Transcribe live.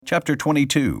Chapter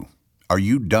 22. Are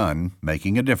you done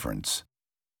making a difference?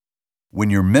 When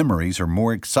your memories are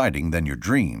more exciting than your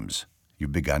dreams,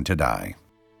 you've begun to die.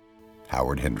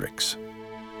 Howard Hendricks.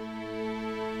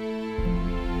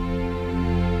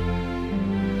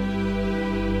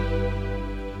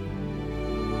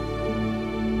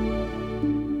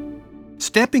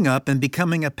 Stepping up and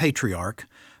becoming a patriarch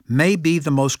may be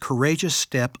the most courageous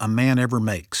step a man ever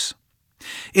makes.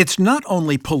 It's not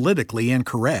only politically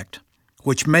incorrect,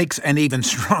 which makes an even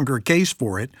stronger case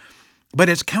for it, but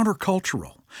it's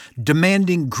countercultural,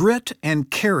 demanding grit and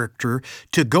character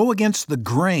to go against the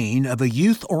grain of a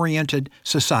youth-oriented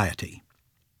society.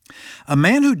 A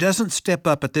man who doesn't step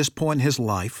up at this point in his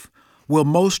life will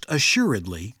most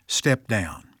assuredly step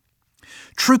down.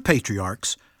 True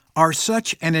patriarchs are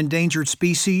such an endangered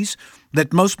species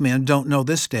that most men don't know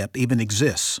this step even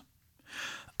exists.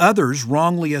 Others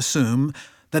wrongly assume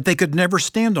that they could never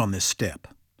stand on this step.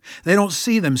 They don't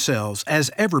see themselves as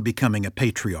ever becoming a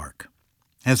patriarch.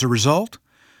 As a result,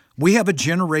 we have a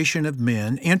generation of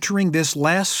men entering this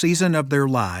last season of their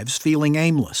lives feeling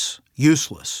aimless,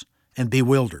 useless, and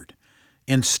bewildered,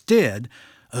 instead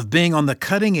of being on the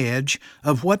cutting edge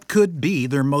of what could be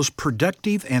their most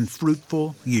productive and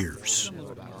fruitful years.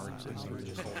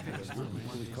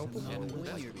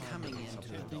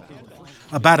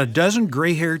 About a dozen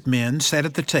gray-haired men sat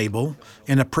at the table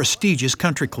in a prestigious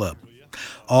country club,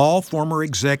 all former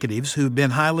executives who've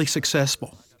been highly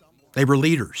successful. They were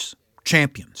leaders,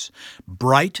 champions,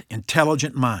 bright,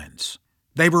 intelligent minds.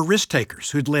 They were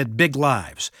risk-takers who'd led big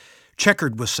lives,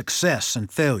 checkered with success and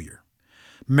failure.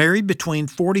 Married between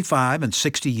 45 and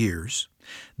 60 years,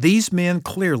 these men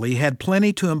clearly had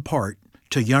plenty to impart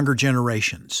to younger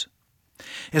generations.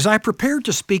 As I prepared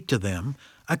to speak to them,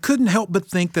 I couldn't help but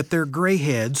think that their gray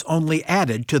heads only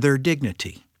added to their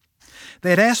dignity. They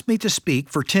had asked me to speak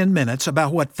for 10 minutes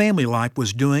about what Family Life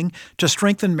was doing to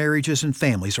strengthen marriages and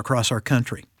families across our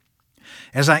country.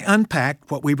 As I unpacked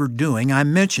what we were doing, I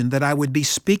mentioned that I would be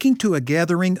speaking to a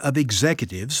gathering of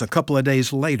executives a couple of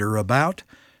days later about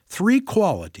 3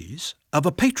 qualities of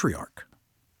a patriarch.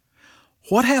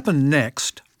 What happened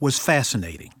next was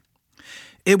fascinating.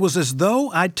 It was as though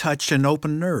I'd touched an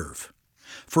open nerve.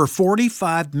 For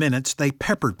 45 minutes, they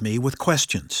peppered me with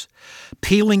questions,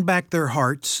 peeling back their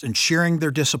hearts and sharing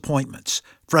their disappointments,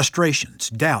 frustrations,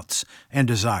 doubts, and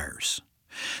desires.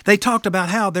 They talked about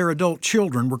how their adult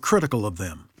children were critical of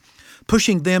them,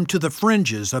 pushing them to the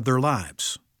fringes of their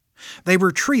lives. They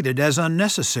were treated as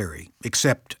unnecessary,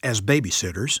 except as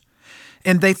babysitters,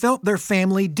 and they felt their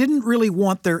family didn't really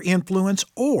want their influence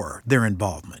or their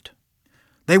involvement.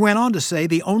 They went on to say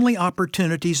the only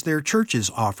opportunities their churches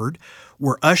offered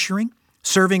were ushering,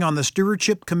 serving on the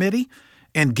stewardship committee,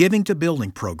 and giving to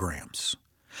building programs.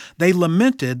 They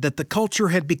lamented that the culture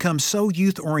had become so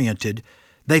youth-oriented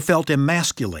they felt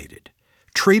emasculated,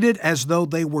 treated as though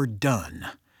they were done,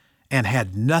 and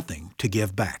had nothing to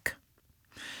give back.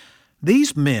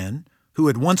 These men, who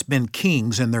had once been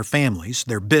kings in their families,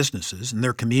 their businesses, and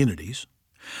their communities,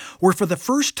 were for the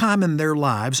first time in their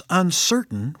lives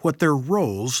uncertain what their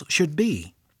roles should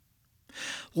be.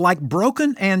 Like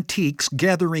broken antiques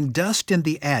gathering dust in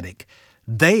the attic,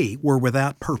 they were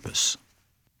without purpose.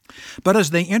 But as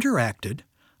they interacted,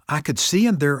 I could see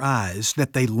in their eyes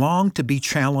that they longed to be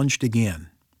challenged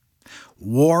again.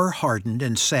 War-hardened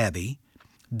and savvy,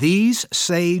 these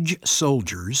sage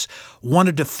soldiers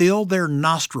wanted to fill their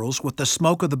nostrils with the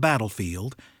smoke of the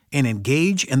battlefield and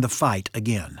engage in the fight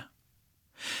again.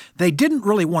 They didn't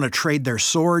really want to trade their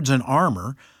swords and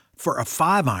armor for a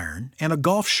 5-iron and a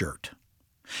golf shirt.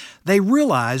 They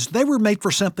realized they were made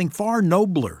for something far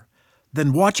nobler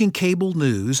than watching cable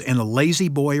news in a lazy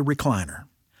boy recliner.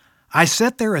 I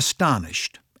sat there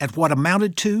astonished at what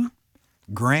amounted to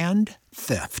grand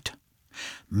theft.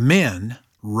 Men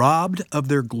robbed of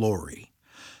their glory,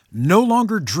 no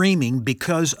longer dreaming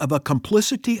because of a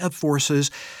complicity of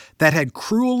forces that had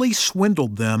cruelly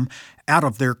swindled them out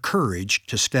of their courage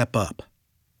to step up.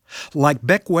 Like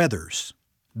Beck Weathers,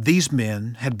 these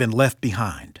men had been left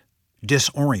behind,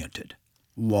 disoriented,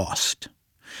 lost.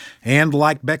 And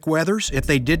like Beck Weathers, if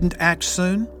they didn't act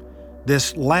soon,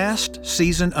 this last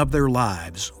season of their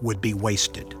lives would be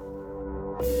wasted.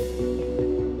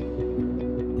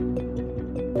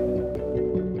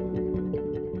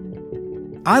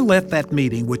 I left that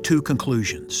meeting with 2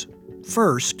 conclusions.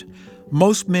 First,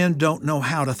 most men don't know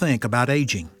how to think about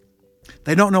aging.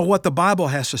 They don't know what the Bible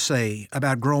has to say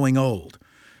about growing old.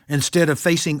 Instead of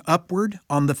facing upward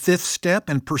on the 5th step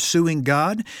and pursuing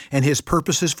God and His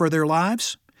purposes for their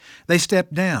lives, they step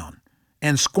down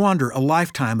and squander a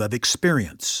lifetime of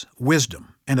experience,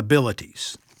 wisdom, and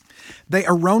abilities. They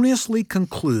erroneously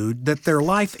conclude that their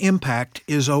life impact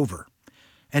is over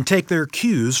and take their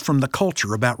cues from the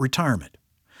culture about retirement.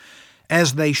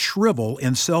 As they shrivel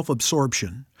in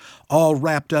self-absorption, all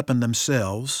wrapped up in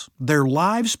themselves, their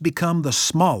lives become the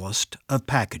smallest of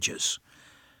packages.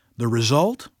 The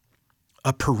result?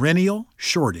 A perennial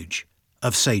shortage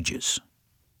of sages.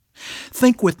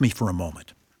 Think with me for a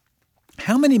moment.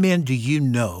 How many men do you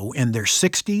know in their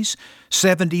 60s,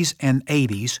 70s, and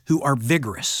 80s who are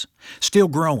vigorous, still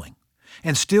growing,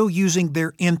 and still using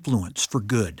their influence for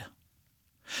good?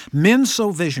 Men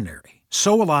so visionary,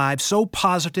 so alive, so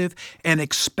positive, and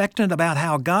expectant about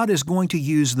how God is going to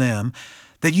use them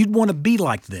that you'd want to be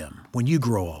like them when you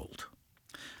grow old.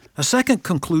 A second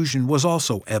conclusion was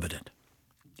also evident.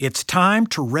 It's time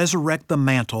to resurrect the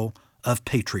mantle of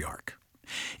patriarch.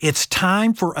 It's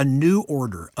time for a new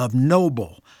order of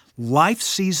noble,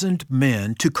 life-seasoned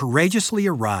men to courageously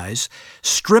arise,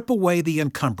 strip away the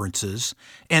encumbrances,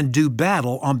 and do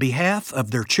battle on behalf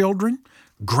of their children,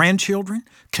 grandchildren,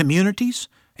 communities,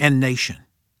 and nation.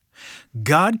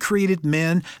 God created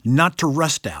men not to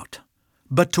rust out,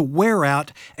 but to wear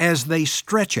out as they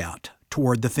stretch out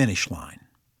toward the finish line.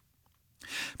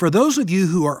 For those of you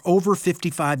who are over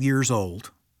 55 years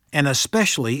old, and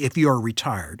especially if you are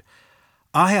retired,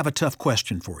 I have a tough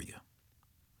question for you.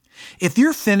 If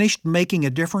you're finished making a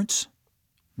difference,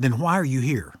 then why are you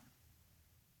here?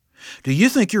 Do you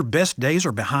think your best days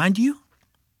are behind you?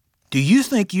 Do you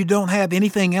think you don't have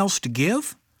anything else to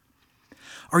give?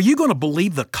 Are you going to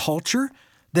believe the culture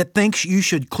that thinks you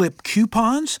should clip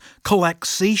coupons, collect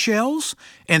seashells,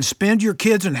 and spend your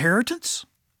kids' inheritance?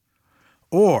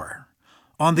 Or,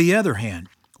 on the other hand,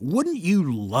 wouldn't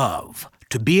you love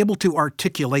to be able to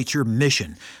articulate your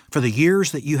mission for the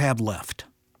years that you have left?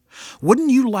 Wouldn't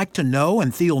you like to know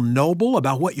and feel noble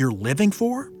about what you're living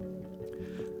for?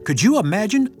 Could you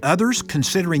imagine others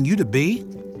considering you to be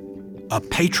a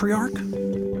patriarch?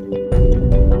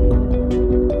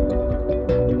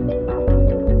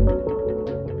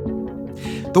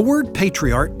 The word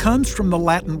patriarch comes from the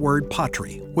Latin word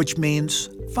patri, which means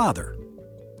father.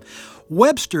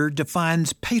 Webster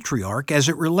defines patriarch as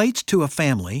it relates to a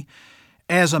family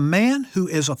as a man who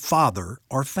is a father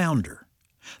or founder,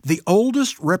 the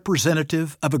oldest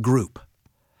representative of a group,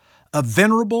 a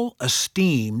venerable,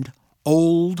 esteemed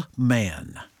old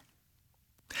man.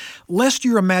 Lest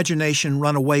your imagination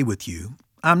run away with you,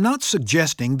 I'm not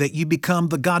suggesting that you become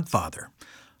the Godfather,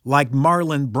 like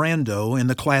Marlon Brando in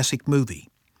the classic movie.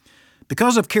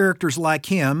 Because of characters like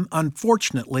him,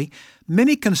 unfortunately,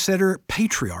 many consider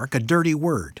patriarch a dirty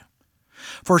word.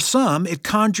 For some, it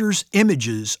conjures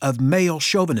images of male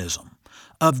chauvinism,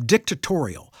 of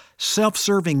dictatorial,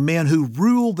 self-serving men who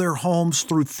rule their homes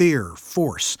through fear,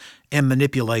 force, and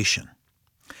manipulation.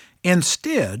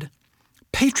 Instead,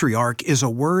 patriarch is a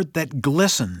word that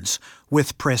glistens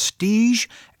with prestige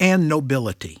and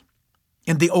nobility.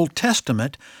 In the Old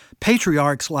Testament,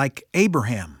 patriarchs like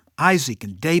Abraham, Isaac,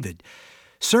 and David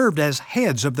served as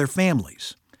heads of their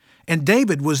families, and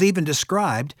David was even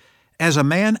described as a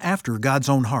man after God's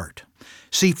own heart.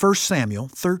 See 1 Samuel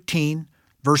 13,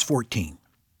 verse 14.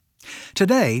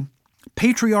 Today,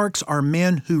 patriarchs are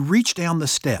men who reach down the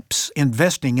steps,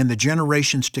 investing in the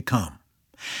generations to come.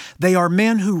 They are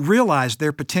men who realize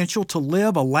their potential to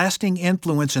live a lasting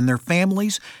influence in their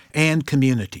families and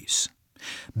communities.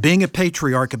 Being a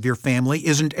patriarch of your family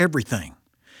isn't everything.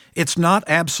 It's not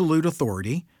absolute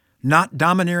authority, not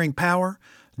domineering power,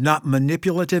 not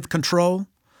manipulative control,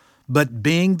 but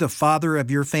being the father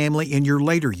of your family in your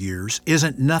later years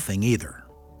isn't nothing either.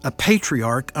 A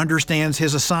patriarch understands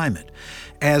his assignment,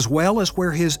 as well as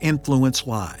where his influence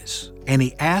lies, and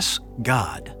he asks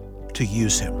God to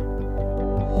use him.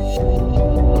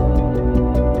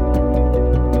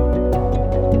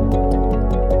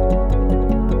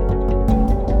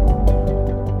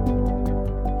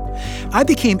 I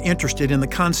became interested in the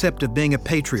concept of being a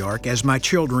patriarch as my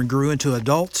children grew into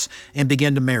adults and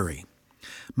began to marry.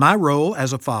 My role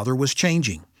as a father was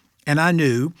changing, and I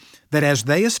knew that as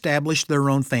they established their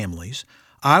own families,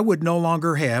 I would no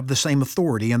longer have the same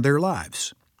authority in their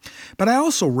lives. But I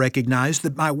also recognized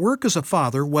that my work as a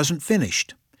father wasn't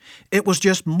finished. It was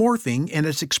just morphing in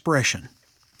its expression.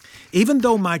 Even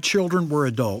though my children were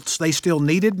adults, they still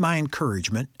needed my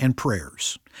encouragement and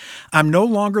prayers. I'm no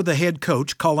longer the head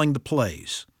coach calling the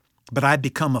plays, but I've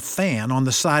become a fan on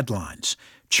the sidelines,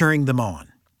 cheering them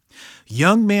on.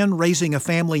 Young men raising a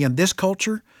family in this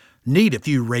culture need a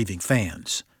few raving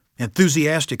fans,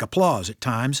 enthusiastic applause at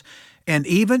times, and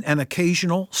even an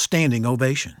occasional standing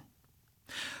ovation.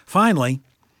 Finally,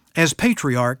 as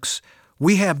patriarchs,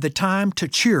 We have the time to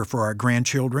cheer for our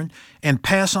grandchildren and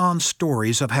pass on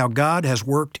stories of how God has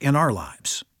worked in our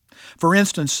lives. For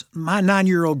instance, my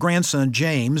 9-year-old grandson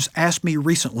James asked me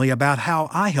recently about how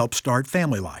I helped start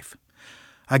family life.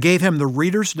 I gave him the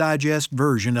Reader's Digest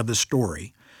version of the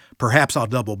story. Perhaps I'll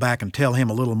double back and tell him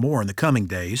a little more in the coming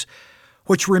days,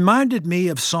 which reminded me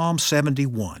of Psalm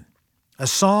 71, a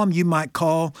psalm you might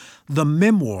call the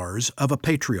memoirs of a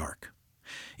patriarch.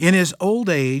 In his old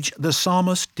age, the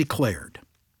psalmist declared,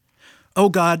 "O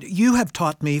God, you have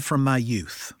taught me from my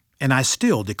youth, and I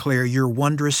still declare your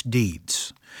wondrous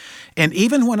deeds. And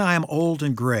even when I am old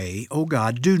and gray, O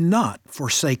God, do not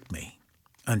forsake me,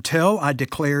 until I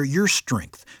declare your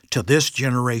strength to this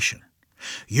generation,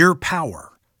 your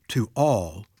power to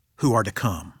all who are to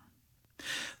come."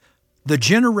 The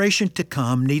generation to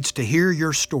come needs to hear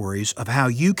your stories of how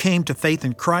you came to faith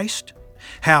in Christ,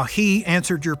 how He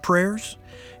answered your prayers,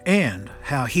 and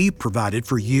how He provided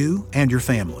for you and your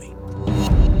family.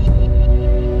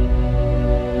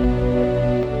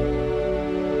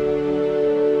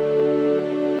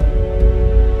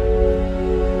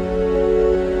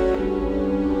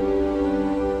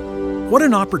 What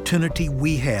an opportunity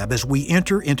we have as we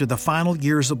enter into the final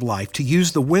years of life to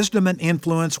use the wisdom and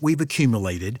influence we've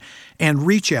accumulated and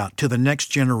reach out to the next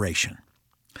generation.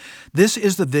 This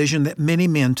is the vision that many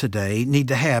men today need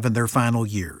to have in their final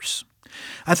years.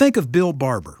 I think of Bill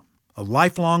Barber, a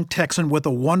lifelong Texan with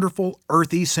a wonderful,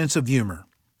 earthy sense of humor.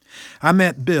 I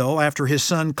met Bill after his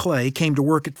son Clay came to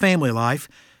work at Family Life,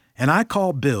 and I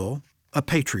call Bill a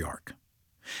patriarch.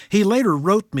 He later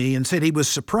wrote me and said he was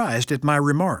surprised at my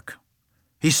remark.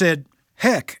 He said,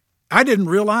 "Heck, I didn't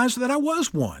realize that I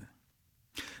was one."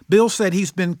 Bill said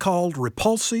he's been called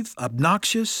repulsive,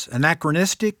 obnoxious,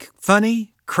 anachronistic,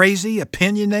 funny, crazy,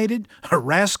 opinionated, a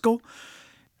rascal,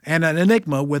 and an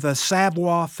enigma with a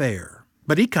savoir-faire.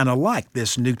 But he kind of liked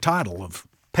this new title of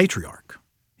patriarch.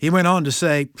 He went on to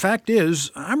say, "Fact is,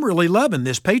 I'm really loving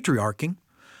this patriarching.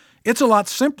 It's a lot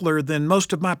simpler than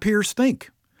most of my peers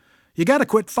think. You got to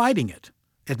quit fighting it.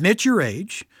 Admit your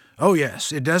age. Oh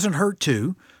yes, it doesn't hurt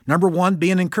to. Number 1,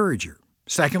 be an encourager.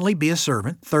 Secondly, be a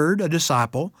servant. Third, a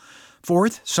disciple.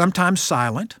 Fourth, sometimes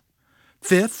silent.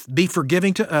 Fifth, be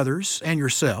forgiving to others and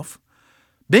yourself.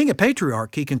 Being a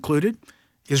patriarch," he concluded,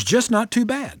 "is just not too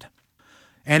bad."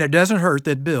 And it doesn't hurt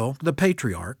that Bill, the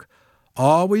patriarch,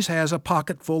 always has a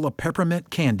pocket full of peppermint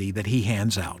candy that he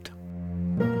hands out.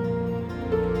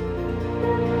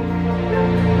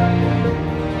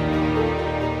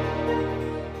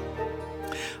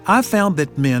 I've found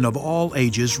that men of all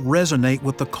ages resonate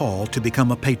with the call to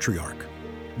become a patriarch.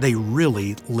 They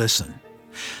really listen.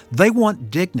 They want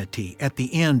dignity at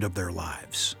the end of their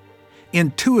lives.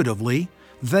 Intuitively,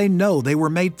 they know they were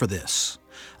made for this.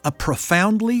 A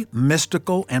profoundly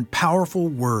mystical and powerful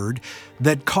word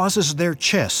that causes their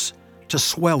chests to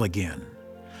swell again.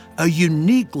 A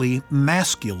uniquely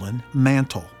masculine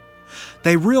mantle.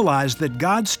 They realize that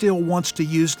God still wants to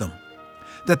use them,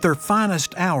 that their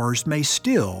finest hours may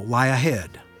still lie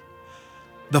ahead.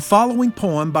 The following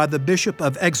poem by the Bishop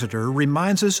of Exeter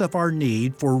reminds us of our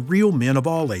need for real men of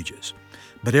all ages.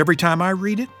 But every time I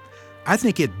read it, I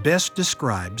think it best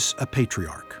describes a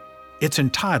patriarch. It's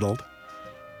entitled,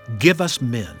 "Give Us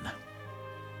Men."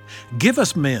 Give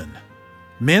us men,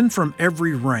 men from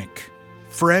every rank,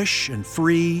 fresh and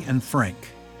free and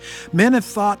frank. Men of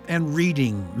thought and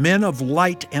reading, men of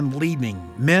light and leading,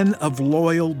 men of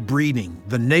loyal breeding,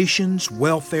 the nation's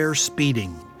welfare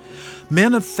speeding.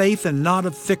 Men of faith and not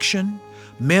of fiction,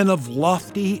 men of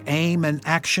lofty aim and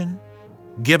action.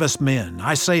 Give us men,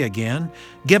 I say again,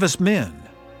 give us men,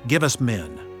 give us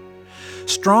men.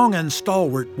 Strong and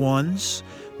stalwart ones,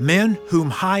 men whom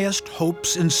highest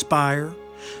hopes inspire,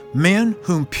 men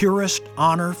whom purest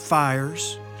honor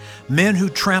fires, men who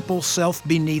trample self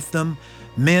beneath them,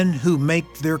 men who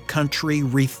make their country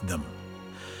wreath them.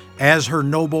 As her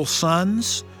noble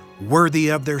sons, worthy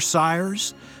of their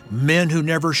sires, men who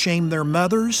never shame their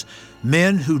mothers,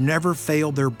 men who never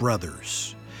fail their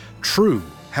brothers. True,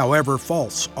 however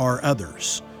false are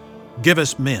others. Give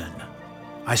us men.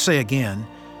 I say again,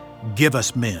 give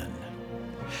us men.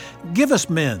 Give us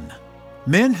men.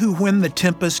 Men who, when the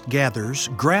tempest gathers,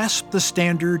 grasp the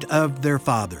standard of their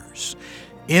fathers.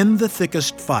 In the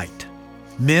thickest fight,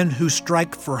 men who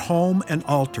strike for home and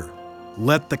altar.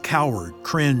 Let the coward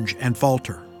cringe and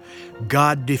falter.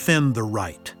 God defend the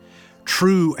right.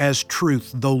 True as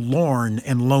truth, though lorn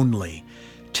and lonely.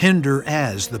 Tender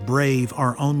as the brave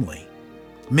are only.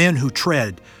 Men who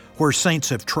tread where saints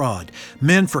have trod.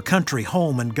 Men for country,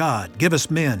 home, and God. Give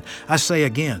us men. I say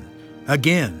again,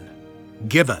 again,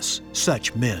 give us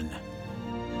such men.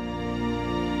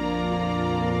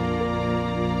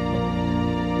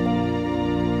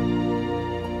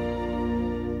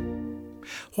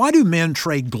 Why do men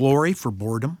trade glory for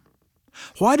boredom?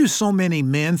 Why do so many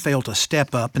men fail to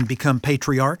step up and become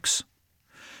patriarchs?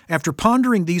 After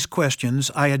pondering these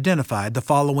questions, I identified the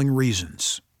following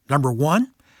reasons. Number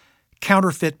 1,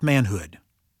 counterfeit manhood.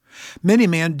 Many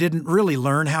men didn't really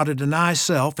learn how to deny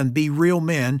self and be real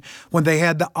men when they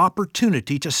had the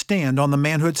opportunity to stand on the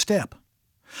manhood step.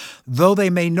 Though they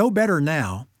may know better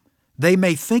now, they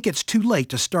may think it's too late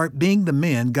to start being the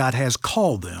men God has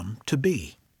called them to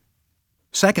be.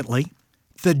 Secondly,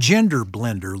 the gender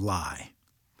blender lie.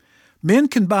 Men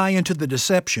can buy into the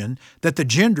deception that the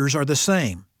genders are the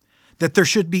same, that there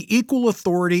should be equal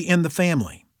authority in the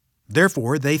family.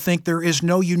 Therefore, they think there is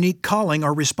no unique calling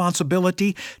or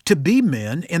responsibility to be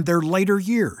men in their later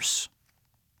years.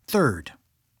 Third,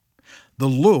 the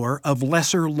lure of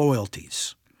lesser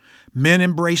loyalties. Men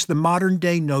embrace the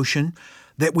modern-day notion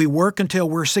that we work until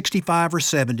we're 65 or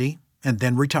 70 and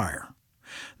then retire.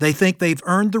 They think they've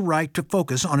earned the right to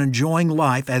focus on enjoying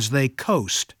life as they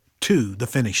coast to the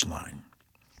finish line.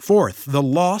 Fourth, the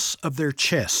loss of their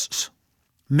chests.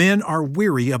 Men are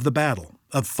weary of the battle,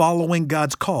 of following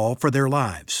God's call for their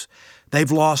lives.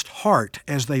 They've lost heart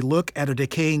as they look at a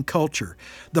decaying culture,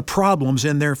 the problems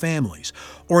in their families,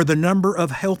 or the number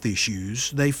of health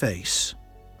issues they face.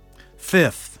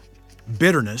 Fifth,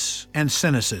 bitterness and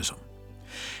cynicism.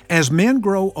 As men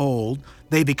grow old,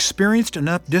 they've experienced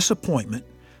enough disappointment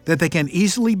that they can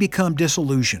easily become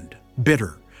disillusioned,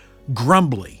 bitter,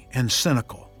 grumbly, and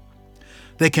cynical.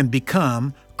 They can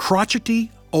become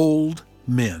crotchety old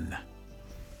men.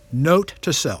 Note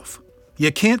to self: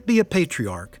 you can't be a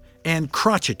patriarch and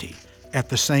crotchety at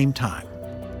the same time.